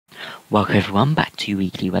Welcome everyone back to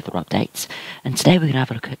weekly weather updates, and today we're going to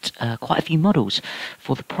have a look at quite a few models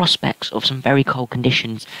for the prospects of some very cold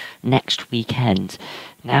conditions next weekend.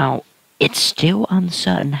 Now, it's still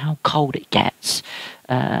uncertain how cold it gets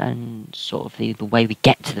and sort of the way we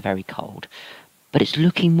get to the very cold, but it's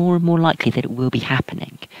looking more and more likely that it will be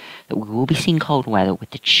happening, that we will be seeing cold weather with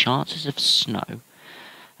the chances of snow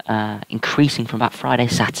increasing from about Friday,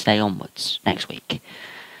 Saturday onwards next week.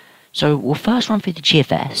 So we'll first run through the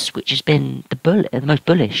GFS, which has been the most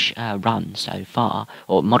bullish run so far,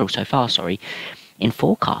 or model so far, sorry, in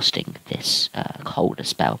forecasting this colder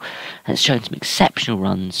spell. And it's shown some exceptional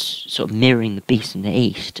runs, sort of mirroring the beast in the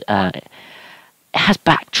east. It has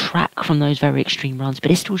backtracked from those very extreme runs, but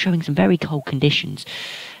it's still showing some very cold conditions,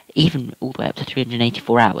 even all the way up to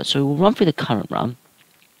 384 hours. So we'll run through the current run,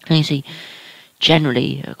 and you see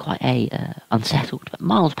generally quite a unsettled but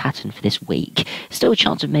mild pattern for this week. Still a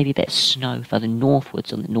chance of maybe a bit of snow further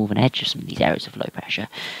northwards on the northern edge of some of these areas of low pressure.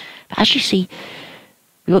 But as you see,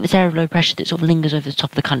 we've got this area of low pressure that sort of lingers over the top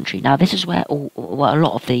of the country. Now, this is where a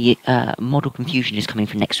lot of the model confusion is coming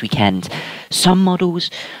from next weekend. Some models,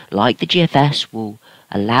 like the GFS, will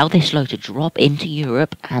allow this low to drop into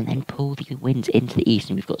Europe and then pull the winds into the east,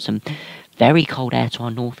 and we've got some very cold air to our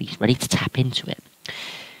northeast ready to tap into it.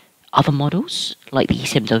 Other models, like the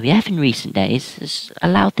ECMWF in recent days, has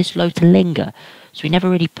allowed this low to linger, so we never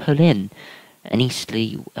really pull in an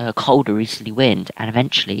colder easterly wind, and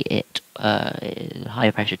eventually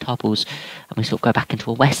higher pressure topples, and we sort of go back into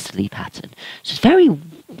a westerly pattern. So it's very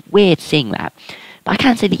weird seeing that. But I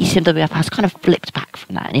can say the ECMWF has kind of flipped back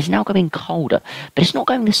from that, and is now going colder, but it's not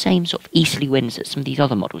going the same sort of easterly winds that some of these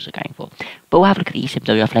other models are going for. But we'll have a look at the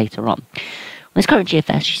ECMWF later on. On this current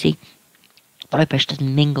GFS, you see, low pressure does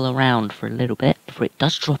mingle around for a little bit before it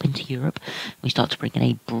does drop into Europe. We start to bring in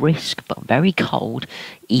a brisk but very cold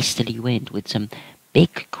easterly wind with some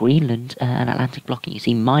big Greenland and Atlantic blocking. You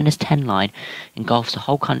see -10 line engulfs the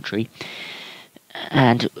whole country,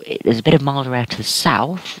 and there's a bit of milder air to the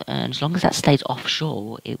south, and as long as that stays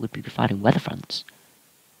offshore, it would be providing weather fronts,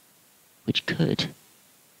 which could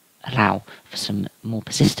allow for some more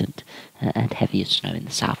persistent and heavier snow in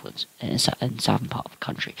the southwards, in the southern part of the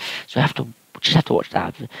country. So we just have to watch that.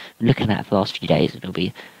 I've been looking at it for the last few days, and it'll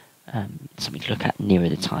be something to look at nearer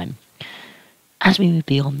the time. As we move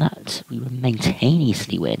beyond that, we will maintain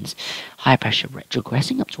easterly winds, higher pressure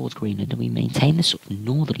retrogressing up towards Greenland, and we maintain this sort of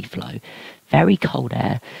northerly flow. Very cold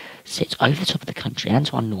air sits over the top of the country and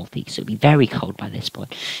to our northeast, so it'll be very cold by this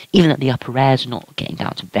point. Even though the upper air is not getting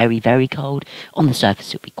down to very, very cold, on the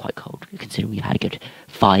surface it'll be quite cold, considering we've had a good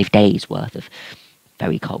 5 days worth of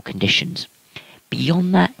very cold conditions.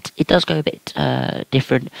 Beyond that, it does go a bit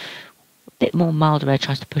different. A bit more milder air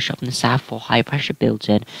tries to push up in the south for high pressure builds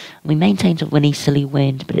in. We maintain sort of an easterly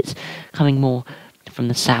wind, but it's coming more from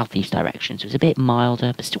the southeast direction, so it's a bit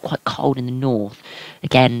milder, but still quite cold in the north.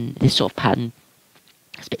 Again, this sort of pattern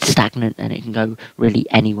is a bit stagnant, and it can go really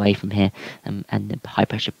any way from here, and the high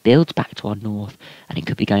pressure builds back to our north, and it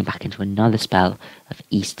could be going back into another spell of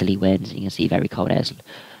easterly winds. You can see very cold air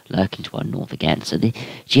lurking to our north again. So the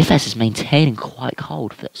GFS is maintaining quite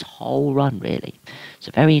cold for this whole run, really.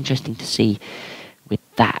 So very interesting to see with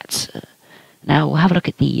that. Now we'll have a look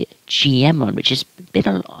at the GEM run, which has been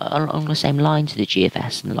along the same lines as the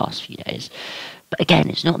GFS in the last few days. But again,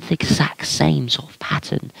 it's not the exact same sort of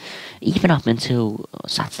pattern. Even up until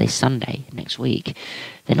Saturday, Sunday next week,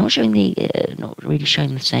 they're not really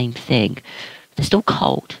showing the same thing. They're still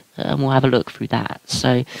cold, and we'll have a look through that.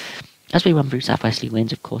 So as we run through southwesterly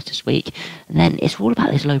winds, of course, this week, and then it's all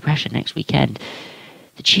about this low pressure next weekend.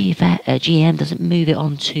 The GEM doesn't move it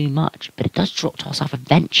on too much, but it does drop to our south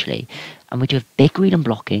eventually, and we do have big Greenland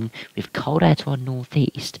blocking, we have cold air to our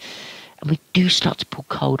northeast, and we do start to pull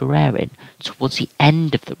colder air in towards the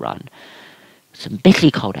end of the run. Some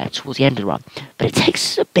bitterly cold air towards the end of the run, but it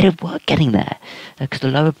takes a bit of work getting there, because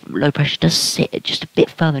the low pressure does sit just a bit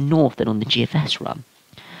further north than on the GFS run.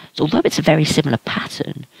 So although it's a very similar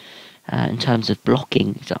pattern, in terms of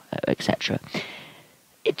blocking, etc.,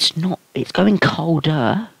 it's going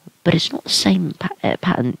colder, but it's not the same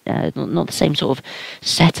pattern, not the same sort of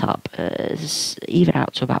setup, even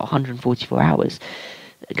out to about 144 hours.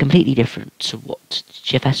 Completely different to what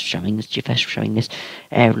GFS was showing. This GFS was showing this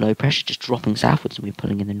air of low pressure just dropping southwards, and we're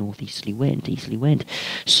pulling in the northeasterly wind.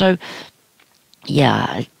 So,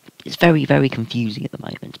 yeah, it's very, very confusing at the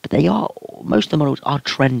moment. But most of the models are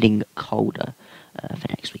trending colder for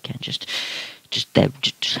next weekend.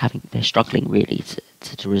 They're struggling really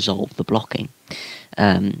to resolve the blocking,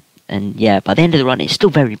 and And yeah, by the end of the run, it's still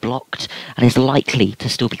very blocked, and is likely to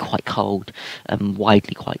still be quite cold,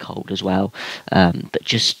 widely quite cold as well. But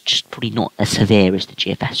just probably not as severe as the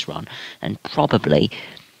GFS run, and probably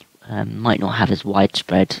might not have as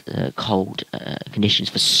widespread cold conditions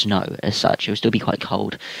for snow as such. It will still be quite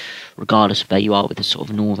cold, regardless of where you are with the sort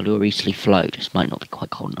of northerly or easterly flow. Just might not be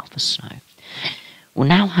quite cold enough for snow. We'll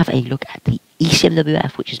now have a look at the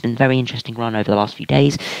ECMWF, which has been a very interesting run over the last few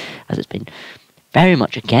days, as it's been very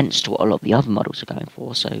much against what a lot of the other models are going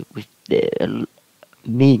for. So with a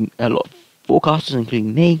lot of forecasters,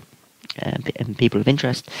 including me, and people of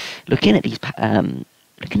interest, looking at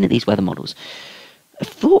these weather models, I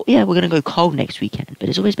thought, yeah, we're going to go cold next weekend, but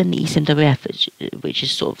it's always been the ECMWF which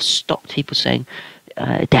has sort of stopped people saying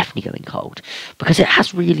definitely going cold, because it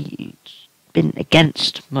has really been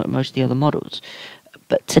against most of the other models.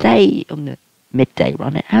 But today, on the midday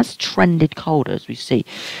run, it has trended colder, as we see.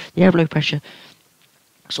 The area of low pressure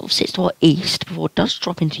sort of sits to our east before it does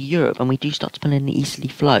drop into Europe, and we do start to pull in the easterly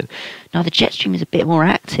flow. Now, the jet stream is a bit more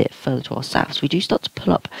active further to our south, so we do start to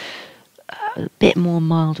pull up a bit more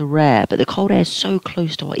milder air, but the cold air is so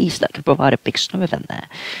close to our east that could provide a big snow event there,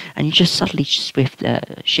 and you just suddenly shift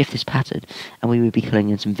this pattern, and we would be pulling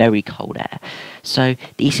in some very cold air. So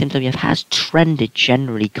the ECMWF has trended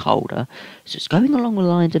generally colder, so it's going along the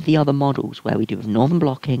lines of the other models where we do have northern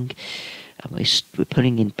blocking, and we're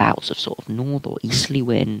pulling in bouts of sort of north or easterly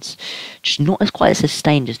winds, just not as quite as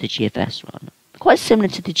sustained as the GFS run, quite similar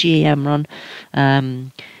to the GEM run,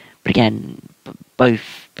 but again,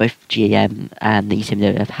 both GEM and the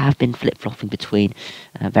ECMWF have been flip-flopping between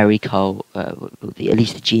very cold, at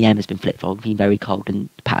least the GEM has been flip-flopping between very cold and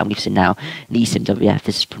the pattern we've seen now. In the ECMWF,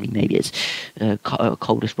 this is probably maybe its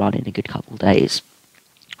coldest run in a good couple of days.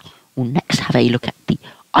 We'll next have a look at the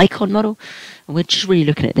icon model, and we're just really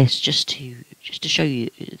looking at this just to show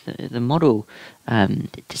you the model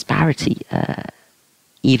disparity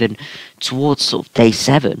even towards sort of day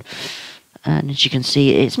 7. And as you can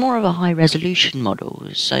see, it's more of a high-resolution model,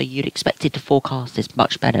 so you'd expect it to forecast this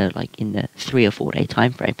much better, like in the 3 or 4 day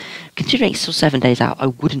time frame. Considering it's still 7 days out, I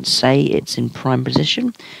wouldn't say it's in prime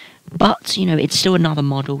position, but, you know, it's still another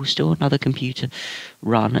model, still another computer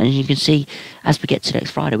run, and as you can see, as we get to next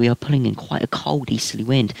Friday, we are pulling in quite a cold easterly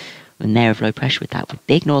wind, an area of low pressure with that, with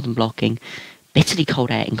big northern blocking, bitterly cold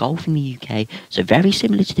air engulfing the UK, so very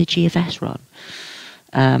similar to the GFS run.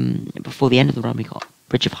 Before the end of the run, we got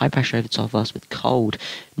bridge of high pressure over top of us with cold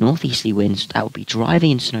northeasterly winds that will be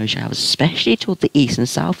driving in snow showers, especially toward the east and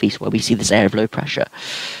southeast where we see this area of low pressure.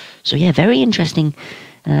 So yeah, very interesting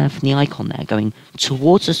from the icon there, going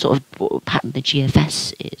towards the sort of pattern the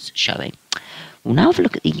GFS is showing. We'll now have a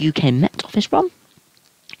look at the UK Met Office run.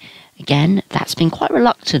 Again, that's been quite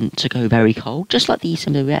reluctant to go very cold, just like the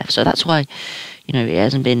ECMWF, so that's why, you know, it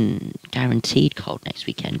hasn't been guaranteed cold next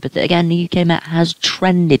weekend. But again, the UK Met has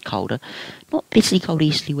trended colder, not bitterly cold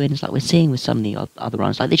easterly winds like we're seeing with some of the other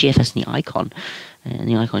runs, like the GFS and the icon, and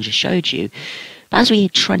the icon just showed you. But as we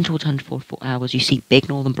trend towards 144 hours, you see big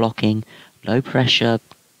northern blocking, low pressure,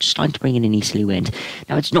 starting to bring in an easterly wind.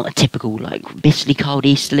 Now, it's not a typical, like, bitterly cold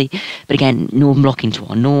easterly, but again, northern blocking to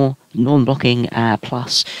our north, northern blocking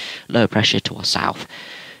plus low pressure to our south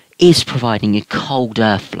is providing a cold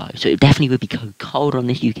airflow. So it definitely would be colder on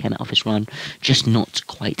this UK Met Office run, just not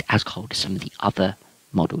quite as cold as some of the other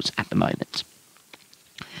models at the moment.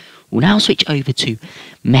 We'll now switch over to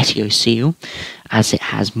Meteoseal, as it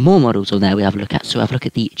has more models on there we have a look at. So we'll have a look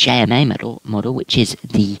at the JMA model, which is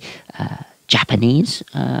the Japanese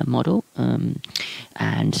model,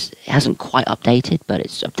 and it hasn't quite updated, but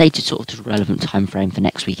it's updated sort of to the relevant time frame for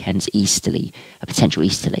next weekend's potential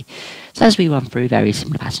easterly. So as we run through, very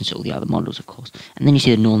similar patterns to all the other models, of course, and then you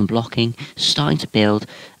see the northern blocking starting to build,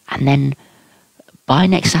 and then by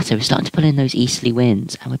next Saturday we're starting to pull in those easterly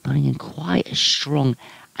winds, and we're pulling in quite a strong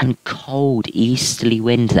and cold easterly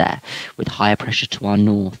wind there, with higher pressure to our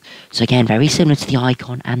north. So again, very similar to the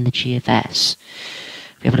icon and the GFS.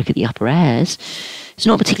 If we have a look at the upper airs, it's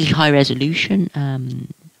not particularly high resolution,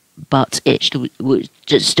 but it will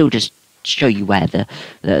still just show you where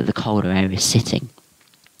the colder air is sitting.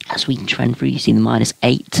 As we can trend through, you see the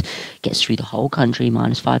 -8 gets through the whole country,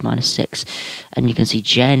 -5, -6, and you can see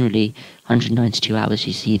generally 192 hours,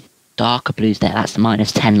 you see darker blues there, that's the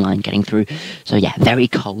 -10 line getting through. So yeah, very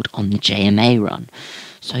cold on the JMA run.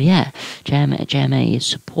 So yeah, JMA is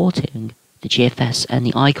supporting the GFS and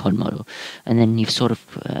the icon model, and then you've sort of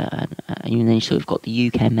got the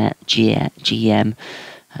UK Met, GEM,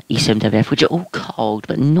 ECMWF, which are all cold,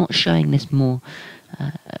 but not showing this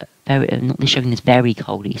very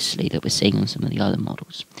cold easterly that we're seeing on some of the other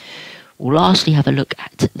models. We'll lastly have a look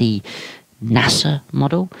at the NASA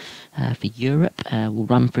model for Europe. We'll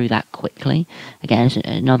run through that quickly. Again, it's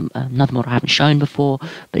another model I haven't shown before,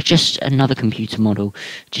 but it's just another computer model.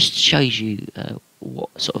 Just shows you what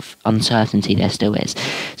sort of uncertainty there still is.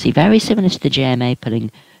 See, very similar to the JMA,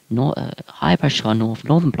 putting higher pressure to our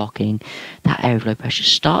northern blocking. That area of low pressure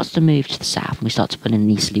starts to move to the south, and we start to put in an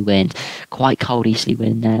easterly wind, quite cold easterly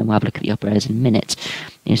wind there, and we'll have a look at the upper airs in a minute.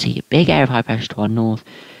 You see a big area of high pressure to our north,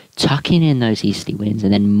 tucking in those easterly winds,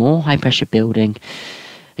 and then more high pressure building,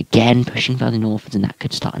 again pushing further northwards, and that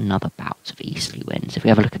could start another bout of easterly winds. If we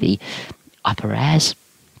have a look at the upper airs,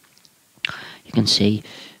 you can see,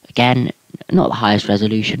 again, not the highest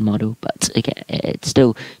resolution model, but again, it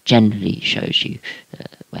still generally shows you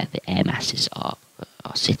where the air masses are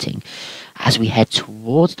sitting. As we head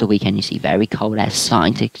towards the weekend, you see very cold air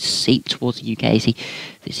starting to seep towards the UK.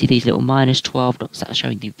 You see these little -12 dots that are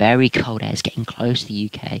showing the very cold air is getting close to the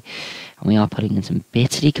UK, and we are putting in some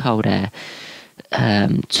bitterly cold air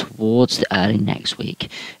towards the early next week.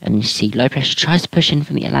 And you see low pressure tries to push in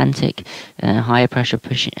from the Atlantic, higher pressure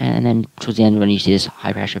push, and then towards the end when you see this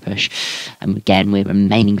high pressure push, and again we're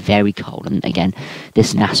remaining very cold. And again,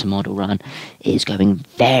 this NASA model run is going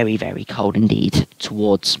very, very cold indeed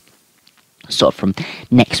towards sort of from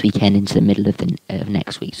next weekend into the middle of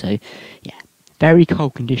next week. So yeah, very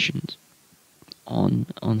cold conditions on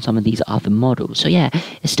some of these other models. So yeah,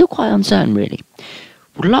 it's still quite uncertain really.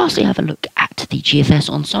 We'll lastly have a look at the GFS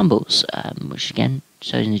ensembles, which again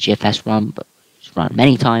shows in the GFS run, but it's run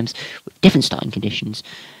many times with different starting conditions,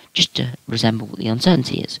 just to resemble what the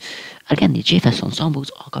uncertainty is. Again, the GFS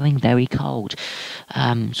ensembles are going very cold.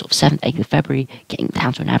 Sort of 7th, 8th of February, getting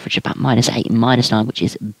down to an average of about -8 and -9, which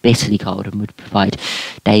is bitterly cold, and would provide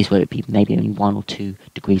days where it would be maybe only 1 or 2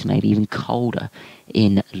 degrees, maybe even colder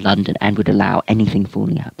in London, and would allow anything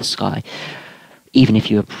falling out of the sky, even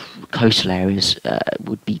if your coastal areas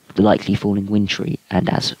would be likely falling wintry and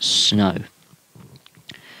as snow.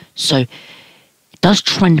 So it does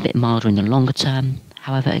trend a bit milder in the longer term.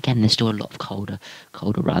 However, again, there's still a lot of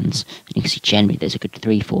colder runs, and you can see generally there's a good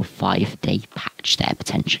 3, 4, 5 day patch there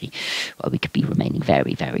potentially where we could be remaining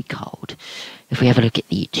very, very cold. If we have a look at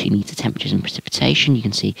the 2-meter temperatures and precipitation, you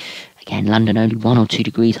can see again London only 1 or 2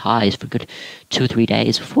 degrees highs for a good 2 or 3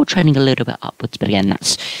 days before trending a little bit upwards, but again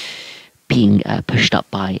that's being pushed up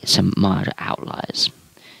by some milder outliers.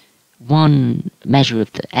 One measure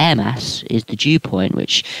of the air mass is the dew point,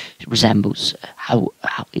 which resembles how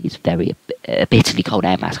it's very bitterly cold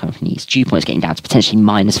air mass coming from the east. Dew point is getting down to potentially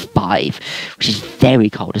 -5, which is very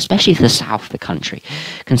cold, especially for the south of the country,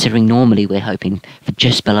 considering normally we're hoping for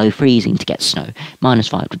just below freezing to get snow.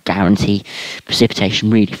 -5 would guarantee precipitation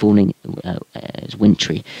really falling as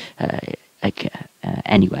wintry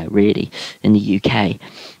anywhere really in the UK.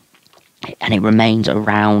 And it remains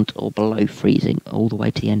around or below freezing all the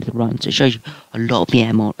way to the end of the run. So it shows you a lot of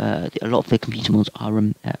a lot of the computer models are,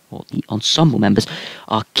 or the ensemble members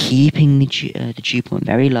are keeping the dew point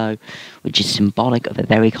very low, which is symbolic of a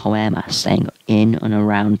very cold air mass staying in and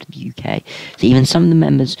around the UK. So even some of the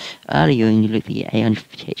members earlier, when you look at the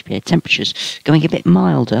 850 HPA temperatures, going a bit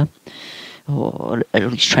milder, or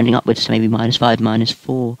at least trending upwards to maybe -5,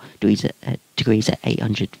 -4 degrees at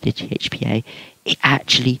 850 HPA, it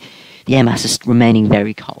actually, the air mass is remaining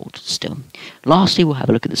very cold still. Lastly, we'll have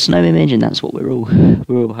a look at the snow image, and that's what we're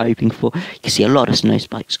all hoping for. You can see a lot of snow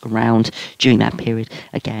spikes around during that period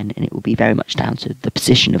again, and it will be very much down to the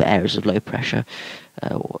position of areas of low pressure,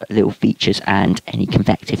 or little features, and any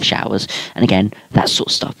convective showers. And again, that sort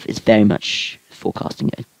of stuff is very much forecasting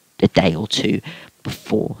a day or two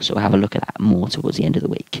before, so we'll have a look at that more towards the end of the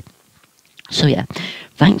week. So yeah,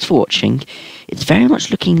 thanks for watching. It's very much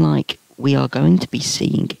looking like we are going to be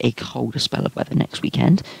seeing a colder spell of weather next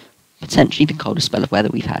weekend, potentially the coldest spell of weather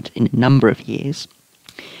we've had in a number of years.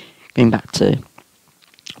 Going back to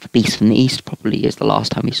the Beast from the East, probably is the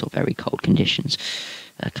last time we saw very cold conditions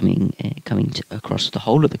coming across the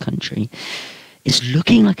whole of the country. It's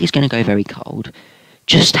looking like it's going to go very cold.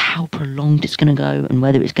 Just how prolonged it's going to go, and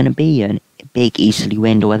whether it's going to be a big easterly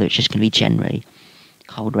wind or whether it's just going to be generally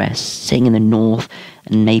cold air sitting in the north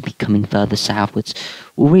and maybe coming further southwards,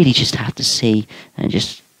 we'll really just have to see and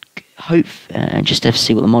just hope, just to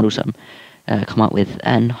see what the models come up with,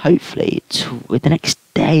 and hopefully with the next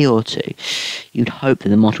day or two, you'd hope that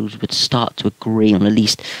the models would start to agree on at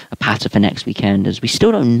least a pattern for next weekend, as we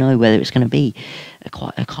still don't know whether it's going to be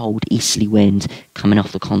quite a cold easterly wind coming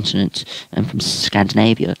off the continent and from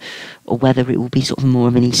Scandinavia, or whether it will be sort of more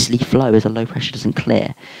of an easterly flow as the low pressure doesn't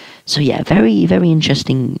clear. So yeah, very, very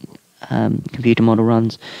interesting computer model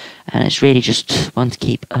runs, and it's really just one to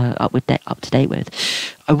keep up to date with.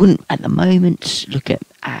 I wouldn't at the moment look at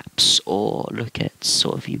apps or look at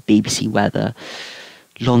sort of your BBC weather,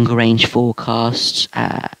 longer range forecasts,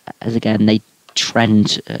 as again they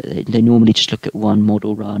trend. They normally just look at one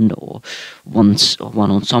model run or one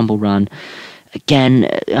ensemble run. Again,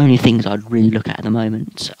 the only things I'd really look at the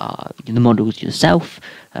moment are the models yourself,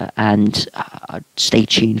 and I'd stay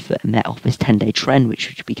tuned for Met Office 10-day trend, which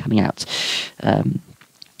should be coming out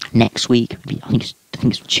next week. I think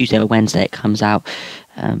it's Tuesday or Wednesday it comes out.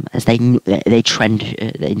 As they trend,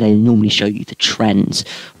 they normally show you the trends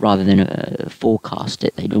rather than forecast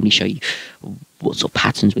it. They normally show you what sort of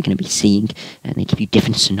patterns we're going to be seeing, and they give you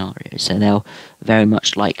different scenarios. So they'll very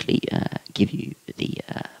much likely give you the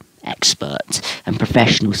expert and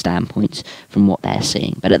professional standpoint from what they're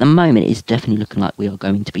seeing. But at the moment, it's definitely looking like we are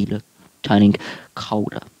going to be turning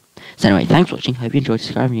colder. So anyway, thanks for watching. Hope you enjoyed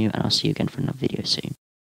this review, and I'll see you again for another video soon.